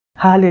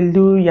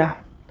Hallelujah.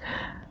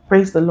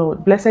 Praise the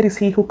Lord. Blessed is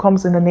he who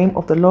comes in the name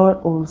of the Lord.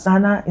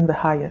 Hosanna in the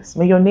highest.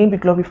 May your name be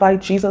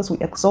glorified, Jesus. We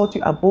exalt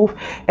you above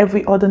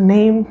every other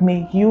name.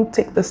 May you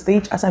take the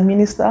stage as a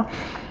minister.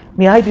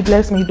 May I be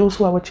blessed. May those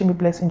who are watching be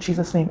blessed in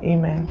Jesus' name.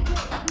 Amen.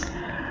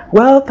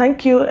 Well,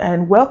 thank you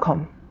and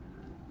welcome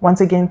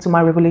once again to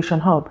my Revelation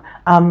Hub.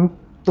 I'm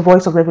the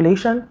voice of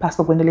Revelation,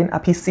 Pastor Gwendolyn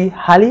Apisi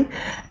Hali,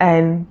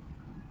 and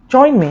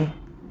join me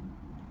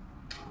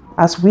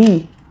as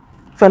we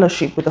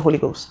fellowship with the Holy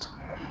Ghost.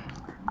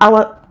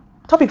 Our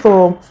topic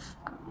for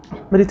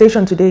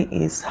meditation today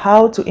is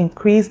how to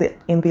increase the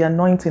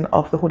anointing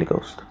of the Holy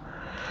Ghost.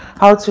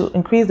 How to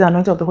increase the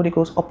anointing of the Holy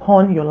Ghost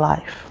upon your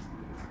life.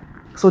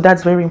 So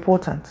that's very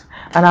important.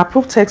 And our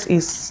proof text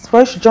is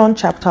 1 John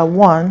chapter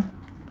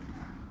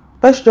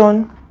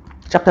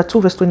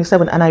 2 verse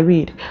 27, and I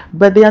read,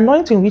 "But the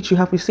anointing which you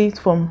have received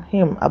from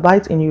him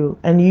abides in you,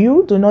 and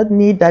you do not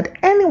need that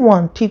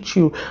anyone teach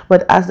you,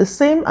 but as the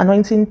same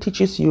anointing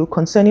teaches you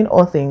concerning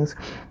all things,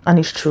 and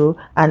is true,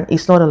 and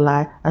is not a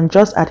lie, and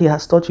just as he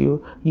has taught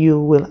you, you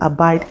will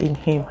abide in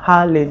him."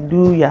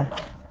 Hallelujah.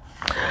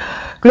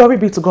 Glory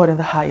be to God in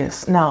the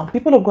highest. Now,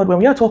 people of God, when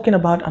we are talking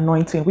about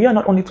anointing, we are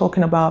not only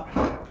talking about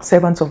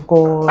servants of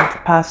God,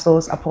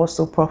 pastors,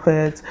 apostles,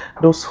 prophets,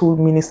 those who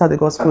minister the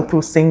gospel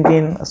through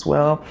singing as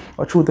well,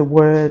 or through the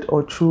word,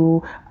 or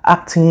through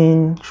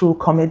acting, through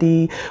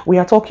comedy. We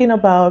are talking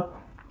about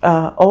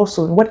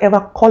also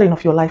whatever calling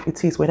of your life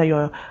it is, whether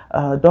you're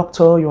a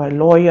doctor, you're a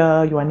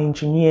lawyer, you're an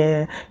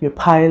engineer, you're a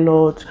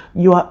pilot,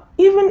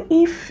 even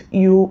if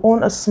you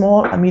own a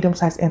small and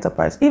medium-sized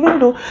enterprise,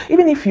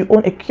 even if you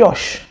own a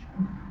kiosk,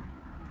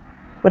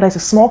 whether it's a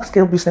small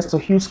scale business or a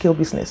huge scale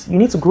business, you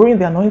need to grow in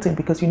the anointing,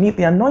 because you need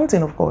the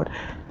anointing of God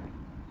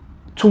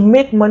to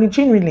make money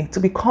genuinely, to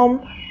become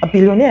a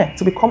billionaire,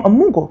 to become a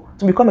mogul,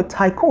 to become a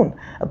tycoon,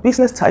 a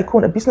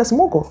business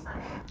mogul,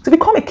 to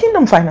become a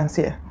kingdom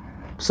financier.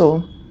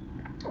 So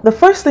the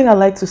first thing I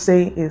like to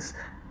say is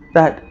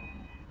that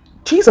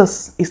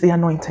Jesus is the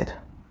anointed.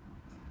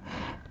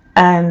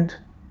 And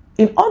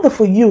in order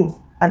for you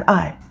and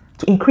I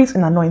to increase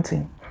in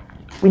anointing,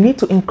 we need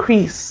to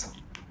increase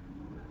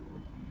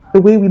the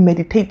way we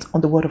meditate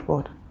on the Word of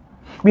God.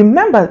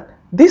 Remember,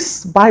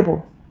 this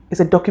Bible is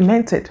a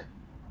documented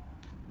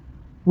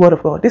Word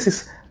of God.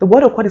 The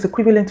Word of God is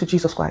equivalent to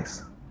Jesus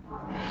Christ.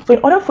 So in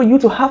order for you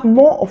to have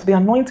more of the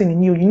anointing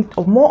in you,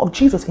 more of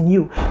Jesus in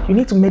you, you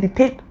need to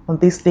meditate on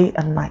this day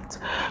and night.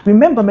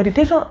 Remember,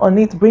 meditation on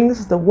it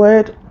brings the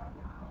Word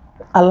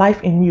alive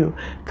in you.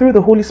 Through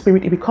the Holy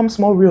Spirit, it becomes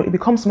more real, it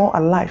becomes more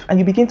alive, and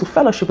you begin to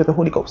fellowship with the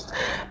Holy Ghost.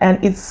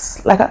 And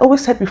it's, like I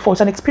always said before,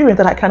 it's an experience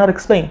that I cannot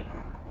explain.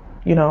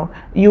 You know,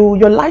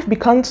 your life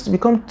begins to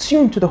become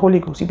tuned to the Holy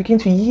Ghost. You begin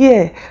to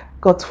hear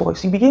God's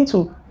voice. You begin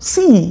to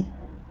see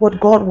what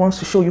God wants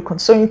to show you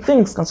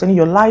concerning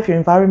your life, your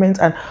environment,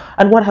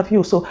 and what have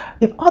you. So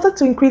in order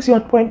to increase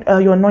your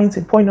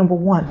anointing, point number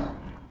one,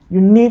 you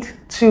need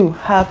to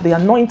have the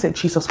anointed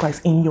Jesus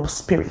Christ in your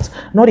spirit,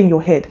 not in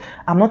your head.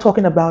 I'm not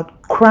talking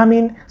about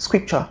cramming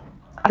scripture.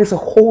 That is a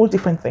whole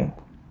different thing.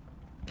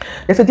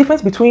 There's a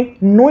difference between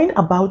knowing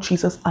about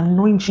Jesus and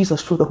knowing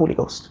Jesus through the Holy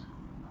Ghost.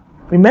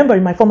 Remember,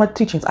 in my former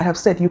teachings, I have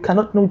said you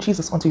cannot know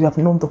Jesus until you have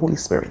known the Holy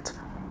Spirit.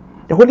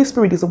 The Holy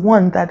Spirit is the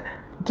one that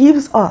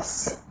gives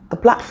us the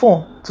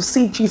platform to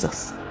see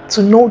Jesus,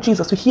 to know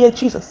Jesus, to hear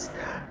Jesus,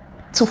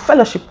 to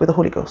fellowship with the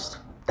Holy Ghost.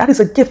 That is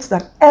a gift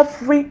that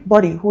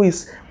everybody who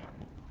is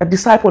a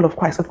disciple of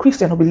Christ, a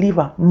Christian or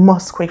believer,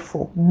 must crave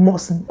for,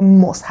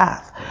 must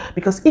have.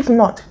 Because if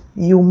not,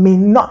 you may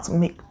not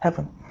make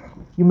heaven.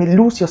 You may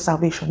lose your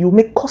salvation. You will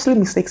make costly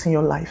mistakes in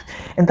your life.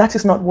 And that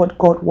is not what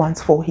God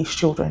wants for his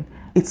children.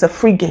 It's a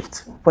free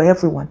gift for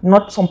everyone.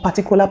 Not some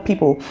particular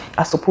people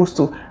are supposed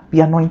to be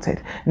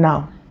anointed.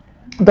 Now,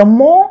 the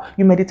more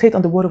you meditate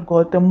on the Word of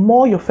God, the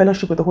more your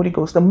fellowship with the Holy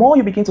Ghost, the more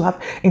you begin to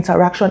have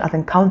interaction and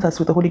encounters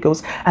with the Holy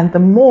Ghost, and the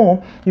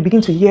more you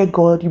begin to hear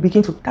God, you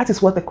begin to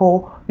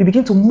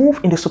move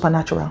in the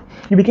supernatural.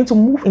 You begin to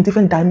move in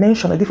different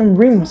dimensions, different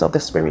realms of the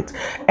Spirit.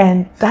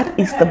 And that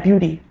is the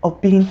beauty of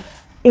being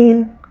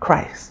in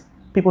Christ,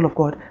 people of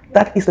God.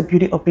 That is the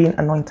beauty of being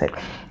anointed.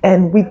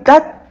 And with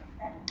that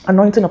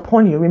anointing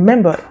upon you,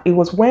 remember, it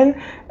was when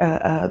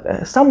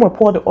Samuel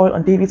poured the oil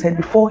on David's head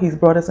before his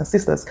brothers and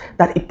sisters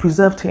that it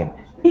preserved him.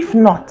 If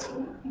not,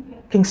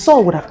 King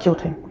Saul would have killed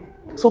him.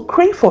 So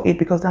crave for it,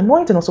 because the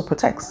anointing also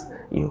protects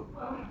you.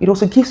 It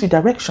also gives you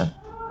direction.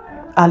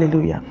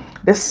 Hallelujah.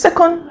 The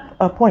second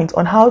point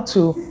on how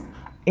to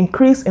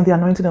increase in the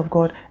anointing of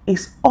God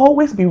is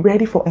always be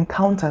ready for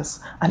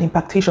encounters and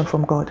impactation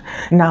from God.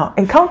 Now,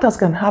 encounters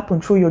can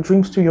happen through your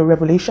dreams, through your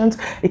revelations.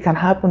 It can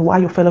happen while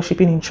you're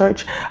fellowshipping in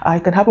church.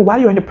 It can happen while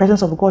you're in the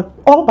presence of God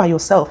all by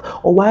yourself,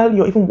 or while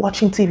you're even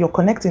watching TV or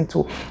connecting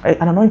to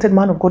an anointed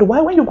man of God.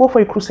 While when you go for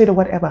a crusade or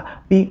whatever,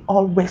 be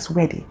always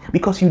ready,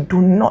 because you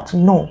do not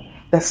know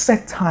the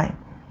set time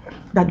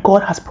that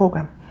God has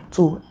programmed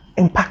to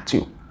impact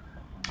you,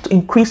 to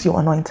increase your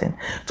anointing,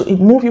 to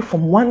move you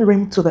from one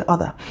realm to the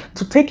other,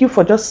 to take you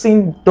for just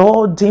seeing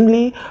dull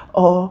dimly,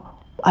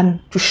 and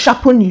to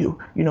sharpen you,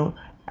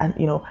 and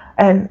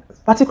and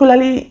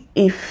particularly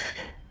if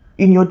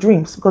in your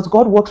dreams, because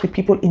God works with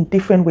people in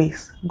different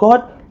ways.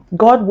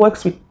 God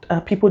works with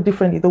people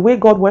differently. The way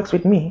God works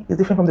with me is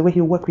different from the way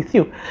He'll work with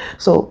you.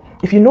 So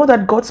if you know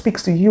that God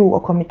speaks to you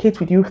or communicates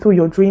with you through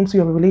your dreams, through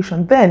your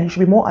revelation, then you should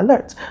be more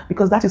alert,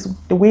 because that is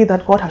the way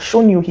that God has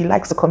shown you He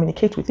likes to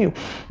communicate with you.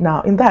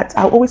 Now, in that,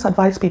 I always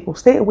advise people,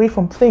 stay away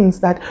from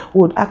things that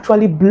would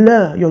actually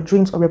blur your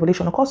dreams or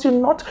revelation, or cause you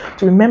not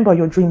to remember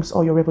your dreams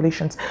or your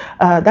revelations.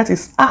 That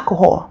is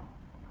alcohol.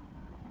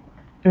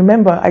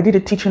 Remember, I did a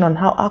teaching on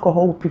how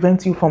alcohol will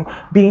prevent you from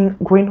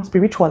growing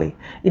spiritually.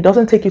 It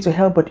doesn't take you to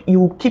hell, but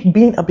you keep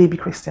being a baby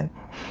Christian.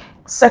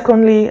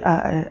 Secondly,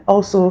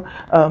 also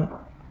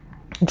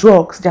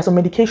drugs. There are some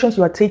medications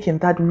you are taking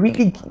that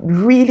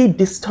really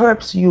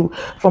disturbs you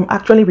from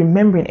actually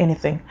remembering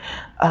anything.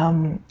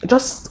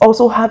 Just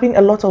also having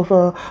a lot of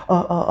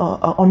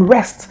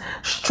unrest,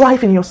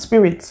 strife in your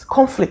spirit,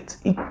 conflict.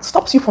 It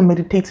stops you from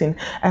meditating,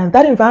 and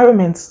that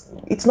environment,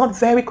 it's not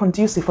very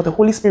conducive for the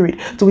Holy Spirit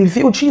to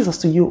reveal Jesus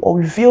to you,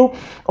 or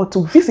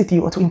to visit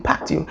you, or to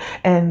impact you.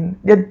 And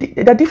there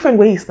are different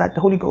ways that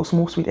the Holy Ghost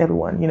moves with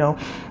everyone.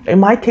 In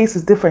my case,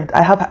 it's different.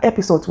 I have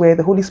episodes where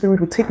the Holy Spirit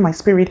will take my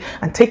spirit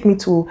and take me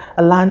to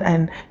a land,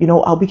 and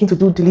I'll begin to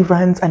do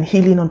deliverance and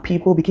healing on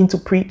people, begin to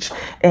preach,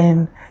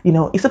 and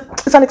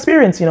it's an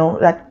experience,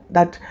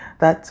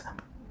 that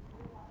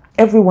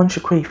everyone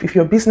should crave. If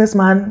you're a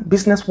businessman,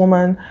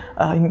 businesswoman,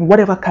 in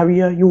whatever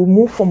career, you will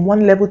move from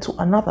one level to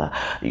another.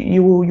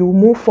 You will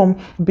move from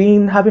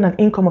having an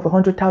income of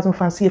 100,000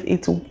 francs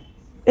CFA to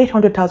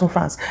 800,000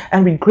 francs,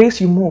 and with grace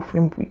you move.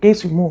 With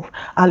grace you move.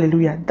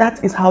 Hallelujah.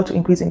 That is how to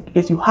increase in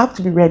grace. You have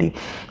to be ready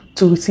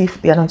to receive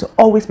the anointing.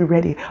 Always be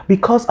ready,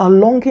 because a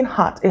longing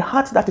heart, a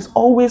heart that is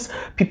always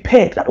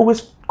prepared, that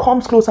always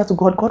comes closer to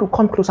God, God will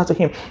come closer to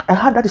him. A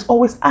heart that is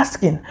always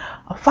asking,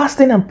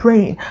 fasting and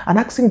praying and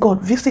asking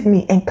God, visit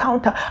me,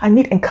 encounter. I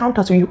need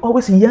encounters. So you're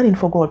always yearning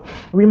for God.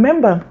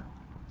 Remember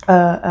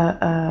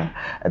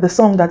the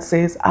song that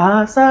says,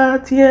 "As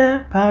a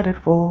tear parted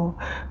for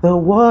the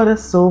water,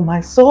 so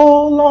my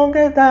soul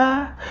longeth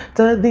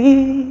after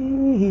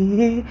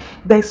thee."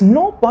 There's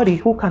nobody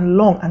who can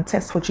long and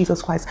test for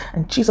Jesus Christ,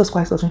 and Jesus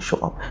Christ doesn't show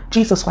up.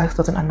 Jesus Christ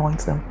doesn't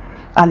anoint them.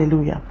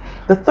 Hallelujah.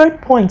 The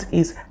third point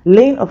is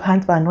laying of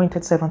hands by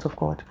anointed servants of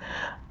God.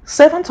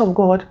 Servants of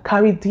God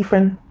carry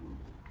different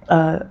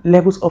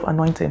levels of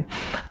anointing.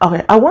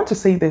 Okay, I want to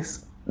say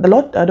this.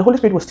 The Holy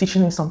Spirit was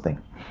teaching me something.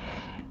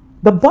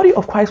 The body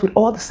of Christ, with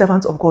all the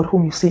servants of God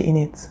whom you see in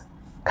it,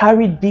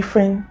 carry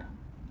different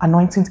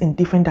anointings in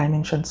different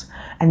dimensions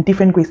and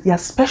different graces. They are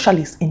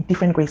specialists in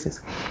different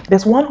graces.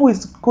 There's one who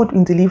is good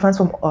in deliverance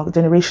from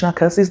generational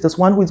curses. There's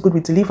one who is good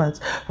with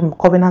deliverance from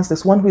covenants.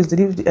 There's one who is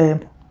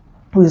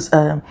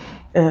a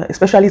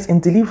specialist in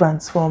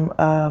deliverance from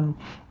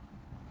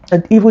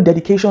an evil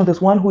dedication.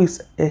 There's one who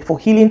is for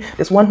healing.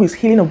 There's one who is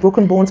healing of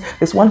broken bones.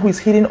 There's one who is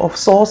healing of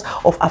sores,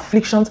 of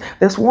afflictions.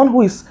 There's one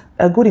who is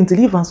good in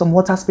deliverance from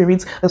water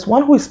spirits. There's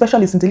one who is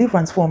specialist in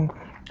deliverance from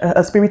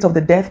a spirit of the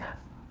death,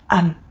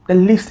 and the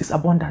list is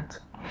abundant.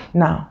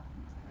 Now,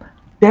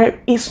 there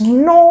is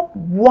no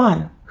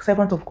one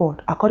servant of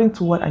God, according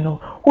to what I know,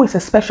 who is a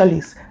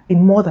specialist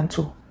in more than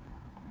two,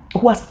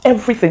 who has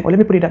everything, or let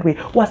me put it that way,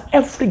 who has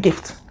every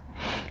gift.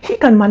 He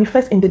can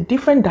manifest in the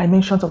different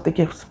dimensions of the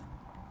gifts: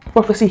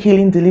 prophecy,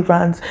 healing,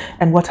 deliverance,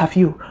 and what have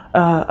you,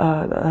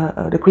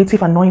 the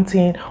creative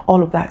anointing,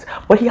 all of that.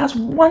 But he has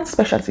one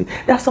specialty.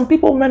 There are some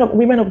people,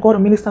 women of God, or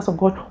ministers of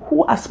God,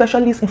 who are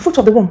specialists in fruit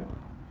of the womb.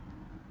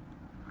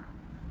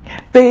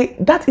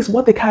 That is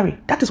what they carry.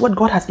 That is what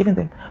God has given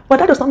them. But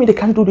that does not mean they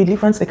can't do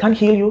deliverance, they can't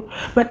heal you.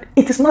 But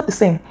it is not the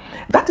same.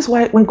 That is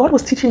why when God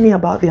was teaching me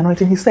about the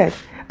anointing, he said,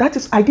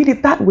 I did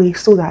it that way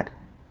so that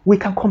we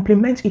can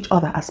complement each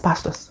other as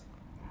pastors.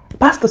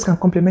 Pastors can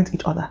complement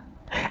each other.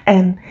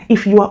 And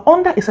if you are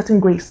under a certain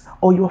grace,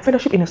 or you are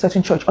fellowship in a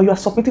certain church, or you are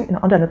submitting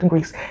under another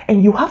grace,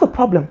 and you have a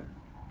problem,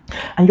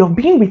 and you're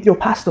being with your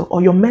pastor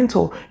or your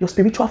mentor, your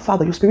spiritual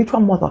father, your spiritual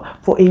mother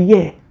for a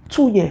year,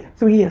 2 years,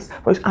 3 years,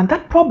 and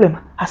that problem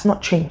has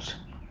not changed,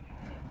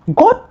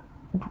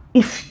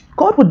 if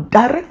God would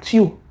direct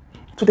you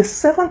to the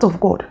servant of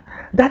God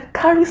that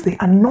carries the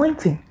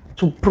anointing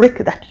to break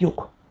that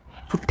yoke,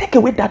 to take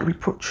away that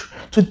reproach,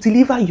 to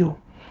deliver you,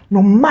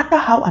 no matter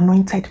how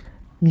anointed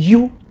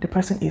you, the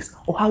person, is,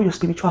 or how your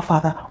spiritual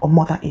father or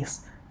mother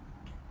is.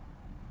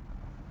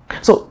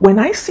 So when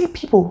I see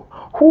people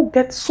who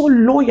get so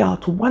loyal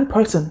to one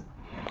person,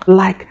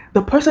 like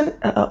the person,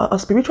 a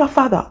spiritual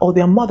father or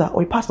their mother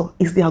or a pastor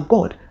is their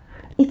God,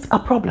 it's a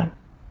problem.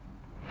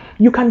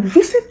 You can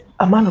visit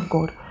a man of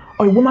God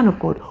or a woman of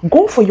God,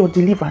 go for your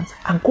deliverance,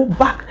 and go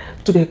back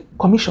to the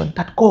commission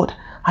that God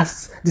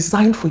has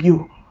designed for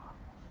you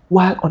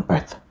while on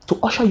earth, to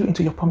usher you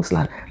into your promised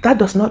land. That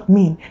does not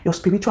mean your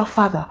spiritual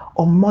father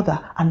or mother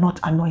are not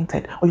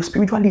anointed, or your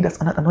spiritual leaders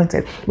are not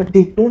anointed, but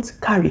they don't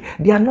carry,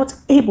 they are not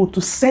able to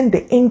send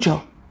the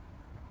angel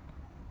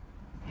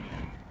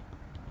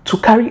to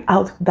carry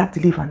out that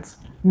deliverance.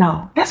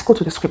 Now, let's go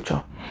to the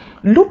scripture.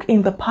 Look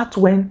in the part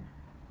when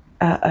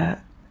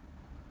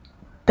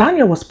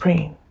Daniel was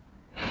praying,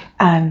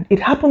 And it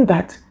happened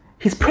that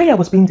his prayer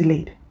was being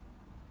delayed.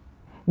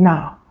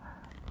 Now,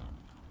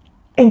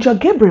 Angel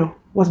Gabriel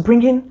was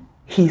bringing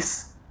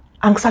his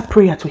answered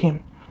prayer to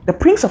him. The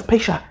prince of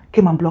Persia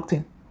came and blocked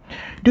him.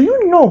 Do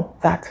you know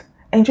that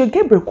Angel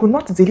Gabriel could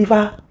not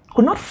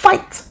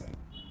fight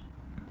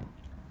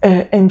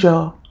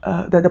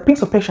the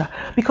prince of Persia,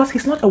 because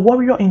he's not a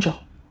warrior angel?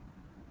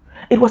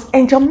 It was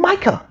Angel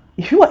Michael.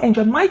 If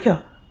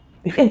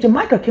Angel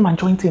Michael came and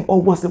joined him,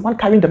 or was the one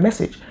carrying the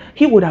message,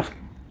 he would have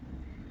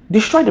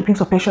destroyed the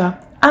prince of Persia,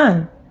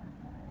 and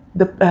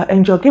the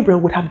Angel Gabriel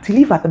would have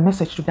delivered the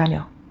message to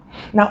Daniel.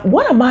 Now,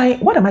 what am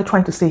I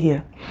trying to say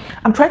here?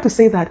 I'm trying to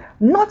say that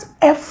not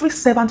every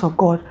servant of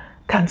God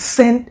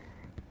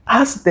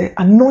has the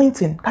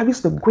anointing,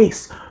 carries the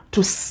grace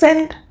to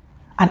send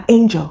an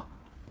angel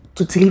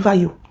to deliver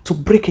you, to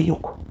break a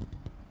yoke.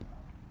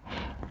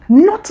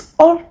 Not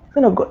all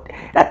of God.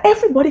 That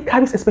everybody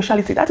carries a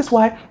specialty. That is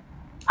why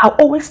I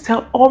always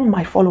tell all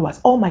my followers,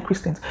 all my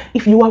Christians,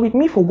 if you are with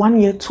me for 1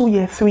 year, 2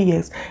 years, 3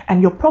 years,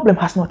 and your problem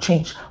has not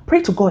changed,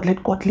 pray to God,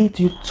 let God lead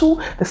you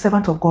to the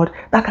servant of God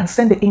that can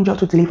send the angel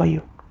to deliver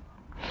you.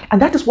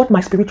 And that is what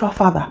my spiritual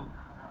father,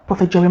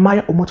 Prophet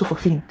Jeremiah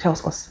Omotofofin,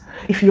 tells us.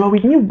 If you are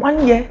with me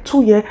 1 year,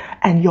 2 years,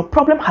 and your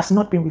problem has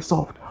not been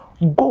resolved,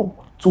 go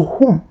to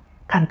whom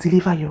can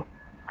deliver you.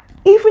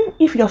 Even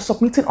if you're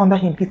submitting under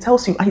him, he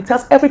tells you, and he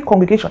tells every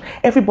congregation,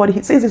 everybody,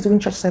 he says he's doing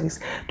church service,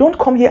 don't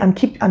come here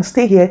and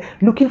stay here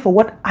looking for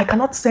what I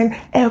cannot send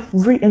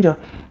every angel.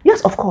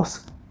 Yes, of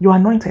course, you're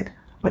anointed,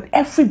 but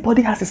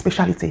everybody has a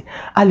specialty.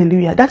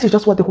 Hallelujah. That is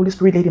just what the Holy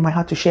Spirit laid in my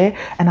heart to share,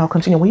 and I'll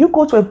continue. When you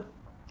go to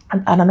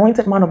an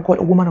anointed man of God,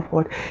 a woman of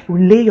God, he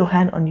will lay your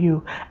hand on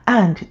you,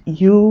 and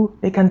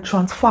they can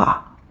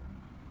transfer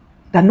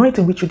the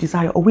anointing which you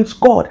desire, or which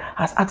God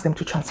has asked them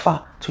to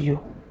transfer to you.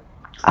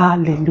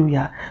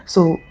 Hallelujah.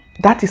 So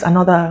that is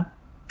another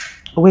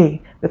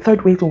way, the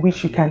third way to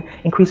which you can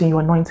increase in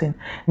your anointing.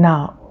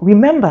 Now,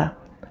 remember,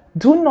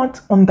 do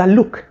not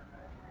underlook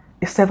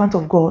a servant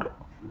of God,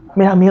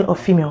 male or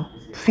female,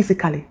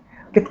 physically.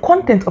 The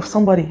content of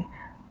somebody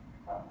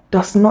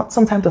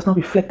sometimes does not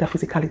reflect their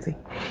physicality.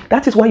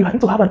 That is why you need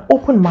to have an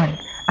open mind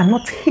and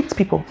not hate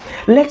people.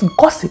 Let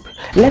gossip,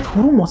 let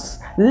rumors,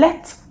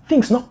 let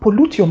things not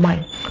pollute your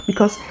mind,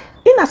 because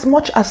in as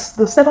much as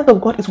the servant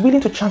of God is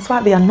willing to transfer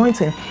the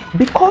anointing,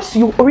 because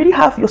you already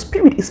have, your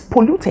spirit is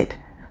polluted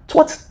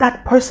towards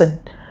that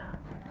person,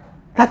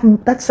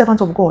 that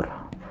servant of God,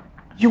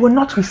 you will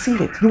not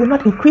receive it. You will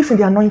not increase in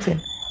the anointing,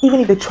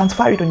 even if they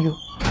transfer it on you.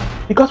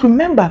 Because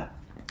remember,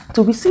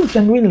 to receive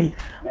genuinely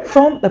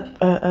from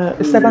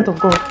the servant of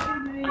God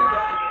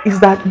is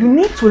that you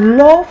need to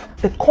love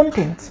the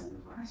content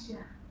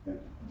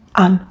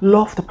and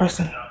love the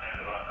person.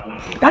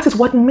 That is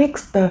what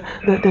makes from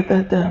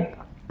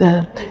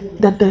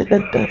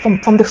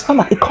the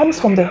stomach. It comes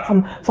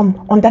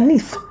from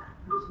underneath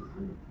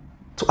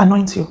to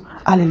anoint you.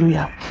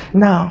 Hallelujah.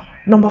 Now,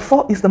 number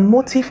 4 is the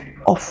motive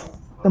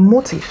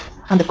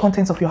and the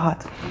contents of your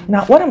heart.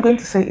 Now, what I'm going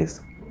to say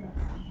is,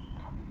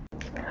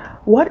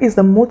 what is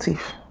the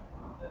motive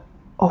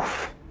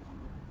of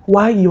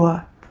why you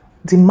are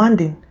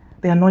demanding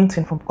the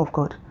anointing of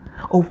God?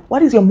 Or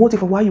what is your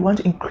motive of why you want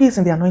to increase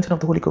in the anointing of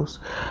the Holy Ghost?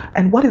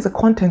 And what is the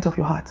content of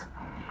your heart?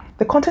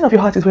 The content of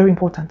your heart is very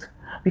important,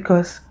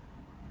 because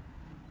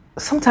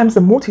sometimes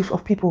the motive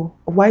of people,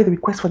 why they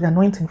request for the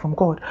anointing from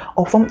God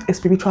or from a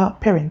spiritual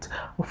parent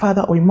or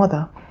father or a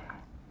mother,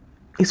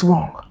 is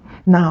wrong.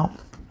 Now,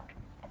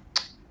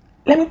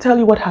 let me tell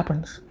you what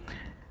happens.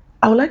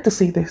 I would like to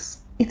say this.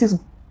 It is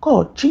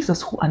God,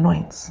 Jesus, who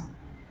anoints.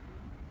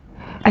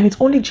 And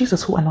it's only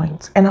Jesus who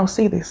anoints. And I'll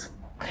say this.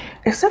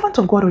 A servant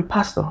of God or a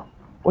pastor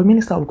or a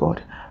minister of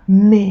God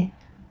may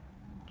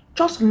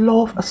just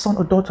love a son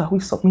or daughter who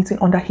is submitting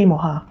under him or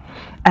her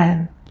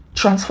and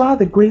transfer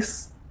the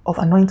grace of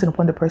anointing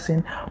upon the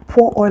person,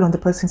 pour oil on the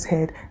person's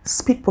head,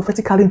 speak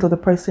prophetically into the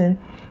person,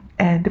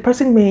 and the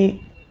person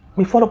may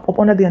fall up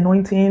under the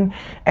anointing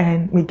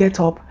and may get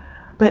up.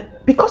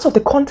 But because of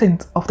the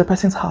content of the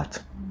person's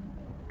heart,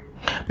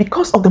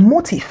 because of the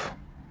motive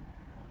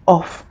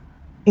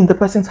in the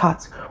person's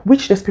heart,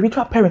 which the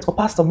spiritual parent or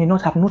pastor may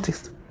not have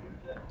noticed,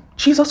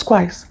 Jesus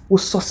Christ will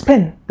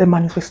suspend the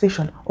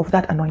manifestation of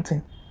that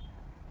anointing.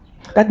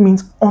 That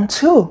means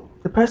until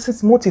the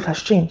person's motive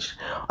has changed,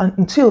 and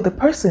until the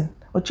person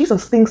or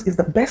Jesus thinks is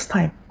the best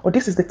time, or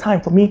this is the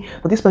time for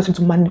this person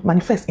to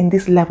manifest in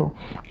this level,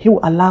 he will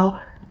allow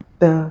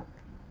that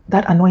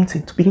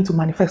anointing to begin to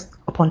manifest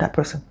upon that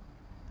person.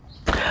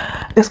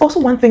 There's also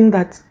one thing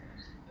that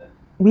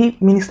we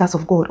ministers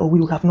of God, or we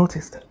will have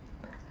noticed.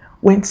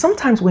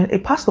 Sometimes when a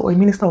pastor or a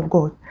minister of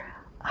God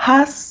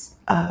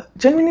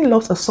genuinely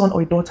loves a son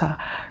or a daughter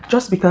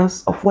just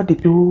because of what they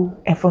do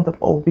in front of,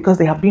 or because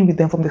they have been with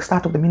them from the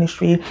start of the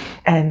ministry,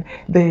 and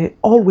they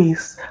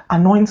always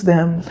anoint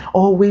them,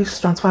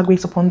 always transfer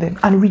grace upon them,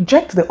 and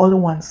reject the other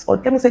ones, or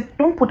let me say,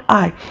 don't put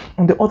eye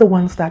on the other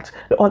ones, that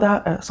the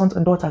other sons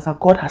and daughters that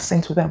God has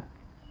sent to them.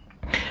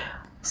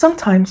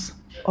 Sometimes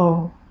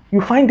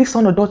you find this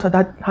son or daughter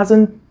that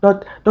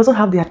doesn't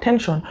have the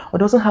attention, or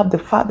doesn't have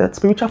the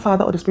spiritual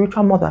father or the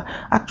spiritual mother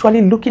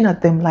actually looking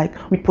at them like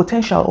with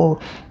potential, or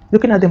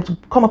looking at them to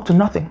come up to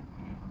nothing.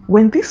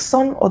 When this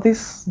son or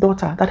this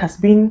daughter that has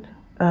been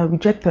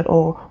rejected,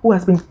 or who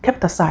has been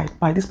kept aside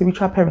by the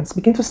spiritual parents,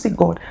 begin to seek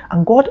God,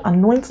 and God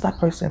anoints that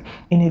person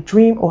in a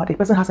dream, or the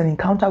person has an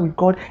encounter with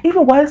God,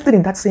 even while still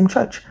in that same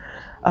church,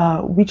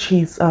 which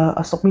he's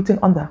submitting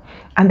under,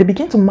 and they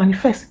begin to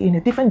manifest in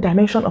a different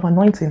dimension of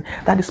anointing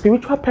that the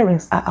spiritual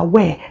parents are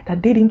aware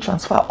that they didn't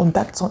transfer on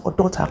that son or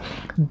daughter.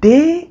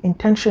 They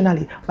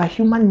intentionally, by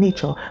human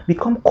nature,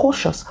 become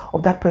cautious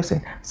of that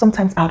person,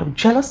 sometimes out of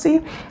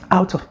jealousy,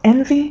 out of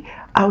envy,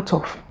 out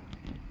of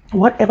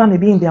whatever may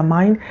be in their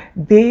mind.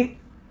 They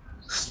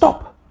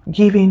stop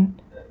giving,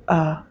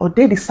 or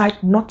they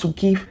decide not to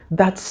give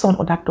that son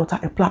or that daughter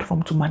a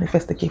platform to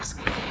manifest the gifts.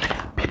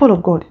 People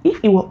of God,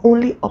 if it were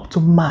only up to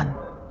man,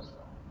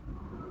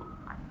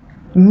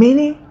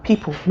 many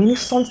people, many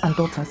sons and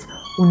daughters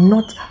will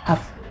not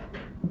have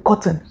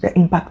gotten the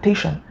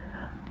impactation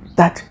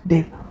that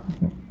they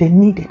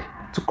needed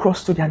to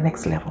cross to their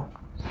next level.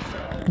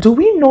 Do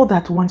we know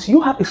that once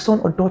you have a son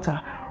or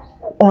daughter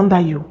under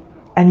you,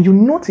 and you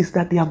notice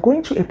that they are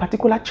going through a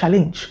particular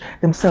challenge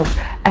themselves,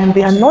 and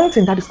the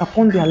anointing that is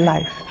upon their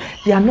life,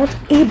 they are not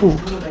able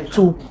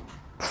to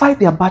fight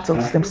their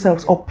battles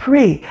themselves, or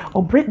pray,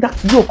 or break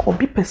that yoke, or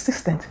be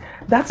persistent,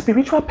 that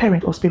spiritual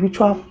parent or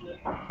spiritual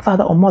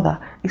father or mother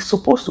is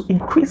supposed to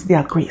increase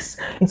their grace.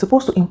 It's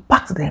supposed to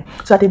impact them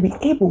so that they be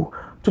able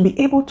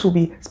to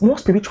be more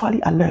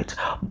spiritually alert,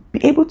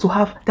 be able to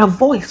have their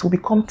voice will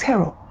become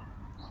terror,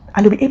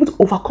 and they'll be able to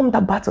overcome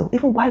that battle,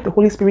 even while the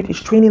Holy Spirit is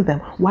training them,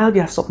 while they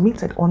are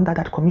submitted under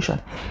that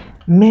commission.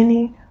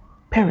 Many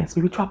parents,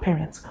 spiritual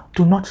parents,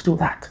 do not do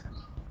that.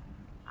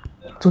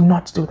 Do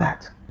not do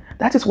that.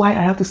 That is why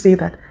I have to say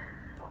that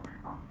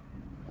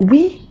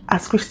we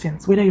as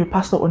Christians, whether you're a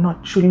pastor or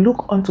not, should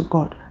look unto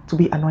God to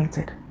be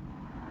anointed.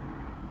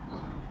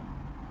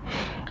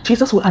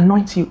 Jesus will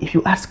anoint you if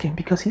you ask him,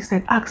 because he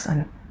said, ask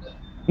and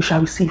you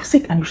shall receive,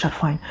 seek and you shall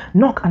find,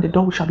 knock and the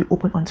door shall be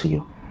opened unto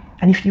you.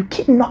 And if you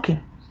keep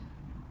knocking,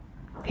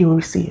 he will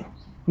receive.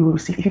 You will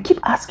receive. If you keep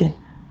asking,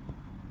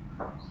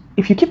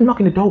 if you keep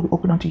knocking, the door will be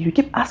open unto you. You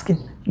keep asking,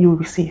 you will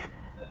receive.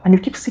 And you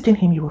keep seeking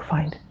him, you will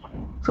find.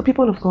 So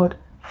people of God,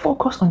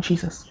 focus on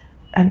Jesus.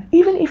 And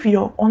even if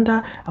you're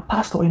under a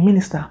pastor or a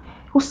minister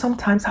who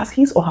sometimes has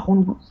his or her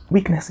own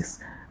weaknesses,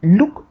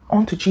 look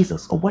onto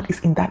Jesus or what is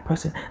in that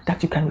person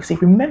that you can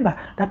receive. Remember,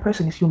 that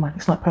person is human.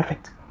 It's not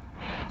perfect.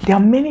 There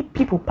are many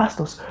people,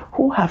 pastors,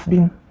 who have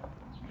been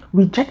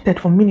rejected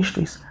from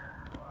ministries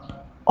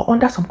or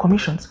under some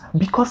commissions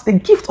because the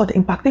gift or the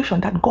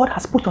impactation that God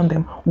has put on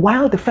them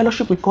while the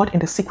fellowship with God in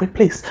the secret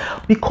place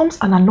becomes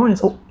an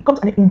annoyance or becomes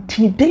an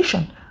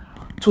intimidation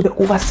to the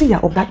overseer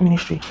of that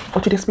ministry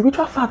or to the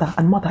spiritual father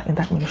and mother in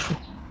that ministry.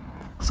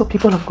 So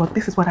people of God,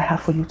 this is what I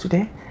have for you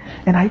today.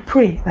 And I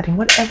pray that in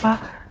whatever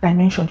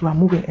dimension you are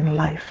moving in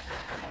life,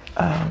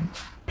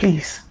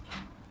 please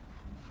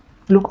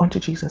look unto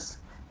Jesus.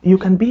 You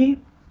can be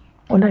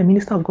under a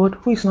minister of God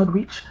who is not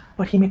rich,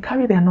 but he may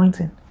carry the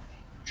anointing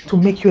to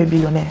make you a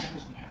billionaire.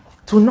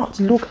 Do not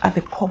look at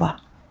the cover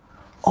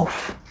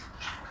of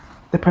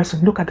the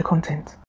person, look at the content.